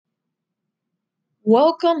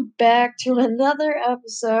Welcome back to another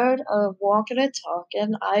episode of Walking and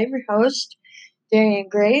Talking. I'm your host, Darian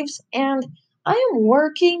Graves, and I am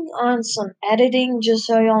working on some editing, just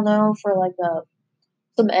so y'all know, for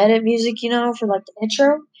some edit music, for like the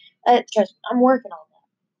intro. Trust me, I'm working on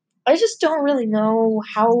that. I just don't really know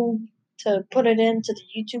how to put it into the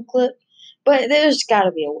YouTube clip, but there's got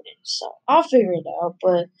to be a way, so I'll figure it out.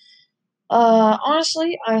 But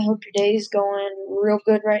honestly, I hope your day is going real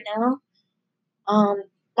good right now. Um,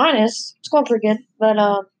 Mine is. It's going pretty good, but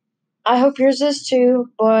I hope yours is too.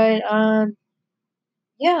 But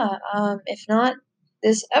yeah. If not,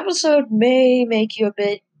 this episode may make you a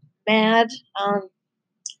bit mad.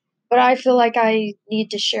 But I feel like I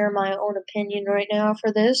need to share my own opinion right now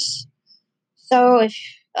for this. So if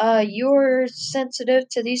you're sensitive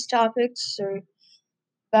to these topics or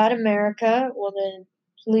about America, well then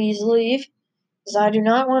please leave, because I do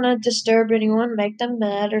not want to disturb anyone, make them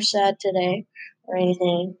mad or sad today or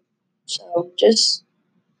anything. So just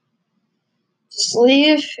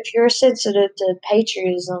leave if you're sensitive to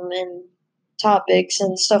patriotism and topics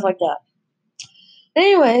and stuff like that.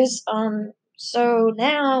 Anyways, so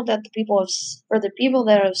now that for the people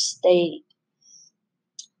that have stayed,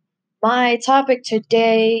 my topic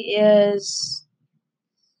today is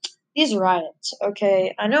these riots.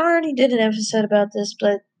 Okay, I know I already did an episode about this,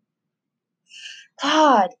 but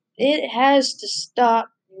God, it has to stop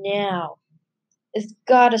now. It's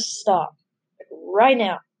gotta stop right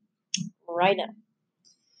now, right now,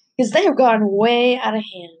 because they have gotten way out of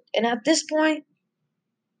hand. And at this point,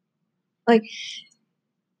 like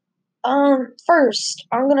first,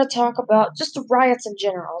 I'm gonna talk about just the riots in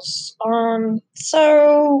general.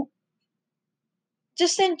 So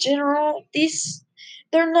just in general, these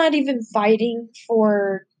they're not even fighting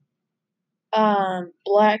for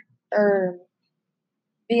black or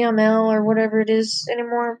BML or whatever it is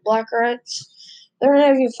anymore, black rights. They're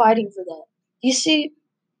not even fighting for that. You see,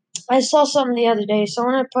 I saw something the other day.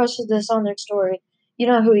 Someone had posted this on their story. You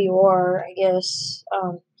know who you are, I guess.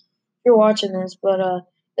 You're watching this, but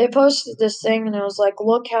they posted this thing and it was like,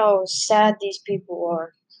 look how sad these people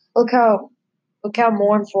are. Look how look how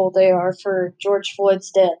mournful they are for George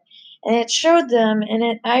Floyd's death. And it showed them and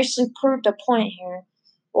it actually proved a point here.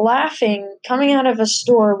 Laughing coming out of a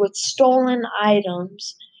store with stolen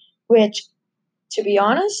items, which to be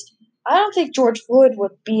honest, I don't think George Floyd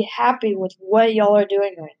would be happy with what y'all are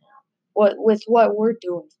doing right now. What we're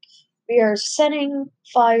doing. We are setting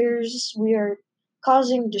fires, we are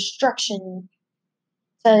causing destruction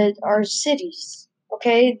to our cities.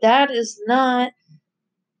 Okay? That is not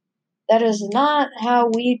how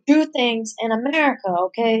we do things in America,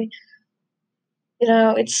 okay?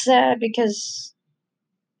 It's sad because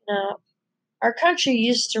our country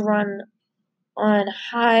used to run on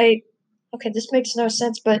high okay, this makes no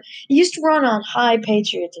sense, but it used to run on high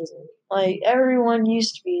patriotism. Like everyone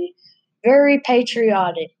used to be very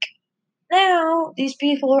patriotic. Now these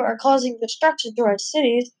people are causing destruction to our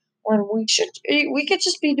cities when we could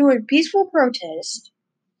just be doing peaceful protest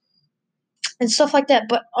and stuff like that.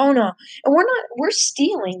 But oh no, and we're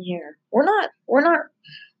stealing here. We're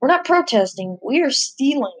not protesting. We are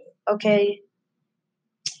stealing. Okay,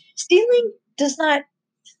 stealing does not.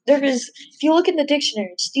 There is if you look in the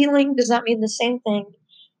dictionary, stealing does not mean the same thing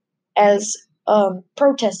as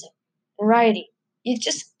protesting and rioting. You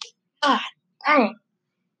just God, dang,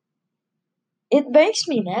 it makes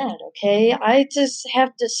me mad. Okay, I just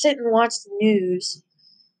have to sit and watch the news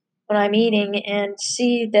when I'm eating and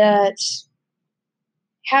see that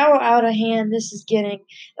how out of hand this is getting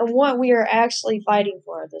and what we are actually fighting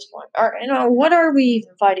for at this point. Or what are we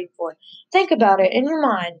even fighting for? Think about it in your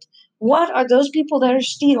mind. What are those people that are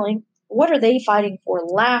stealing? What are they fighting for?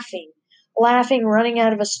 Laughing, running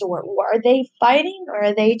out of a store. Are they fighting or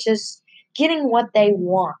are they just getting what they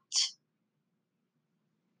want?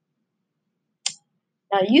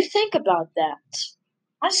 Now you think about that.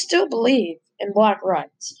 I still believe in black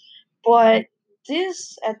rights, but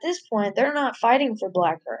this at this point they're not fighting for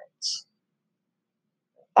black rights.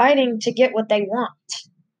 Fighting to get what they want.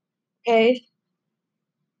 Okay?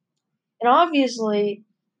 And obviously,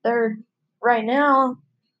 they're right now,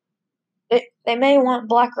 they may want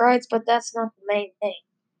black rights, but that's not the main thing.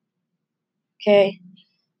 Okay?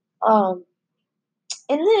 Um,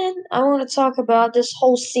 and then I want to talk about this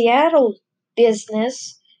whole Seattle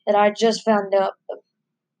business that I just found out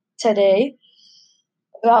today,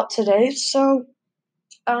 about today. So,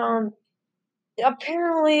 um,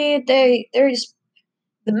 apparently, there's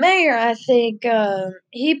the mayor, I think,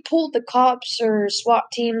 he pulled the cops or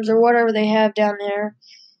SWAT teams or whatever they have down there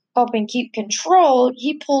helping keep control,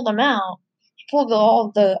 he pulled them out. He pulled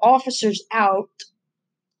all the officers out.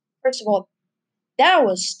 First of all, That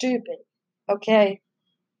was stupid. Okay?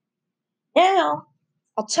 Now,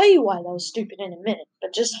 I'll tell you why that was stupid in a minute,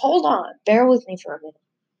 but just hold on. Bear with me for a minute.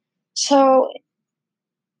 So,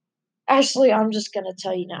 actually, I'm just gonna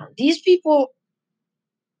tell you now. These people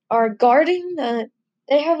are guarding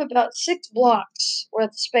they have about 6 blocks worth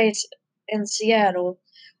of space in Seattle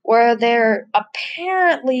where they're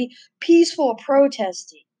apparently peaceful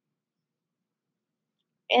protesting.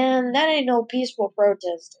 And that ain't no peaceful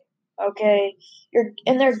protesting. Okay?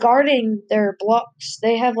 They're guarding their blocks.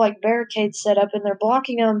 They have like barricades set up and they're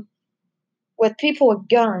blocking them with people with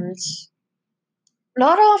guns.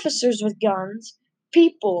 Not officers with guns,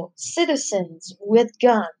 people, citizens with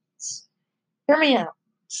guns. Hear me out.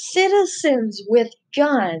 Citizens with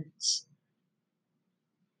guns.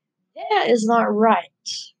 That is not right.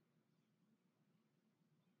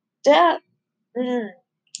 That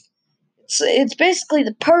it's basically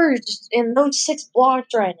the purge in those 6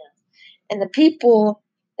 blocks right now, and the people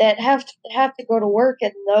that have to go to work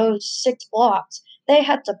in those 6 blocks, they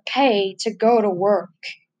have to pay to go to work.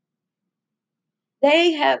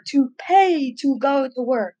 They have to pay to go to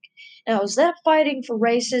work. Now, is that fighting for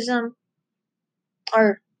racism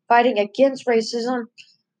or fighting against racism,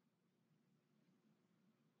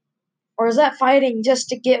 or is that fighting just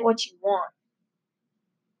to get what you want?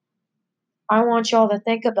 I want y'all to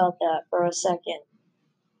think about that for a second.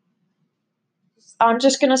 I'm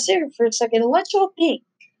just gonna sit here for a second and let y'all think.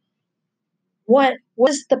 What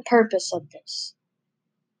is the purpose of this?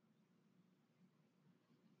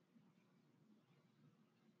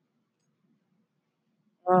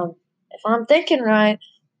 If I'm thinking right,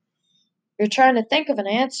 you're trying to think of an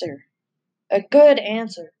answer, a good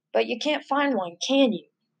answer, but you can't find one, can you?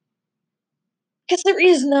 Because there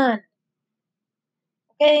is none.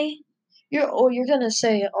 Okay? You're gonna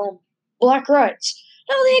say, black rights.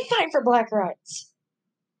 No, they ain't fighting for black rights.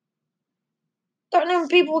 Threatening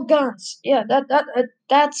people with guns. Yeah,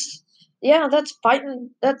 that's yeah, that's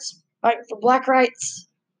fighting. That's fighting for black rights.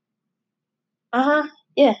 Uh huh.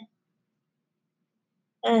 Yeah.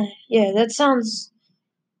 Yeah. That sounds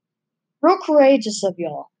real courageous of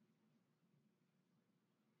y'all.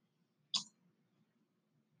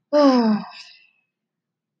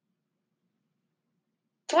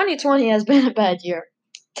 2020 has been a bad year.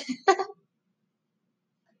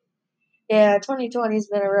 Yeah, 2020 has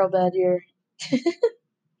been a real bad year.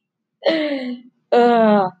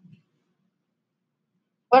 uh,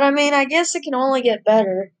 but I mean, I guess it can only get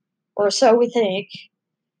better, or so we think.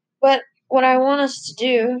 But what I want us to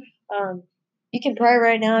do, you can pray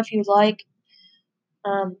right now if you'd like.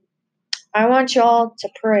 Um, I want y'all to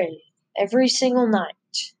pray every single night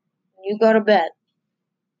when you go to bed.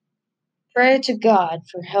 Pray to God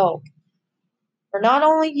for help for not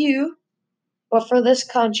only you, but for this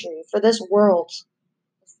country, for this world.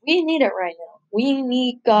 We need it right now. We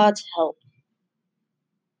need God's help.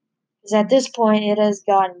 Because at this point, it has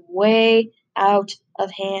gotten way out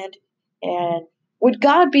of hand. And would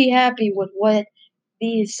God be happy with what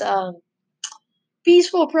these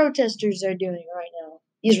peaceful protesters are doing right now?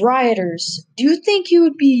 These rioters. Do you think He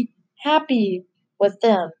would be happy with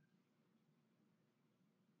them?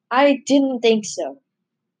 I didn't think so.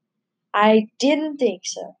 I didn't think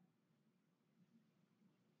so.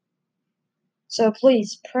 So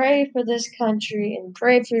please pray for this country and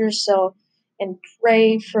pray for yourself and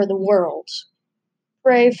pray for the world.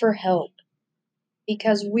 Pray for help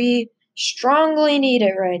because we strongly need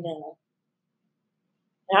it right now.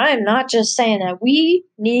 And I am not just saying that. We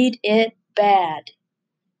need it bad.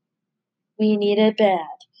 We need it bad.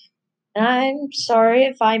 And I'm sorry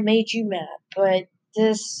if I made you mad, but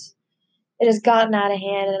it has gotten out of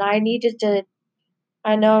hand and I needed to,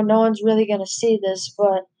 I know no one's really going to see this,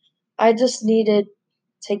 but I just needed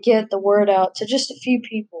to get the word out to just a few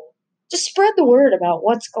people. Just spread the word about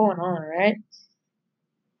what's going on, right?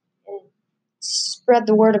 And spread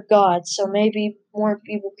the word of God so maybe more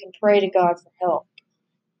people can pray to God for help.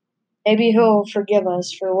 Maybe He'll forgive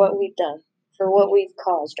us for what we've done, for what we've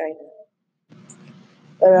caused right now.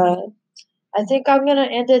 But I think I'm going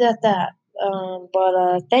to end it at that.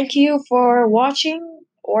 But thank you for watching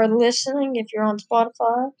or listening if you're on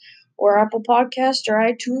Spotify or Apple Podcast or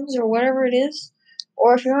iTunes or whatever it is,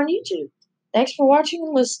 or if you're on YouTube. Thanks for watching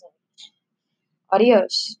and listening.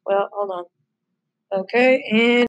 Adios. Well, hold on. Okay, and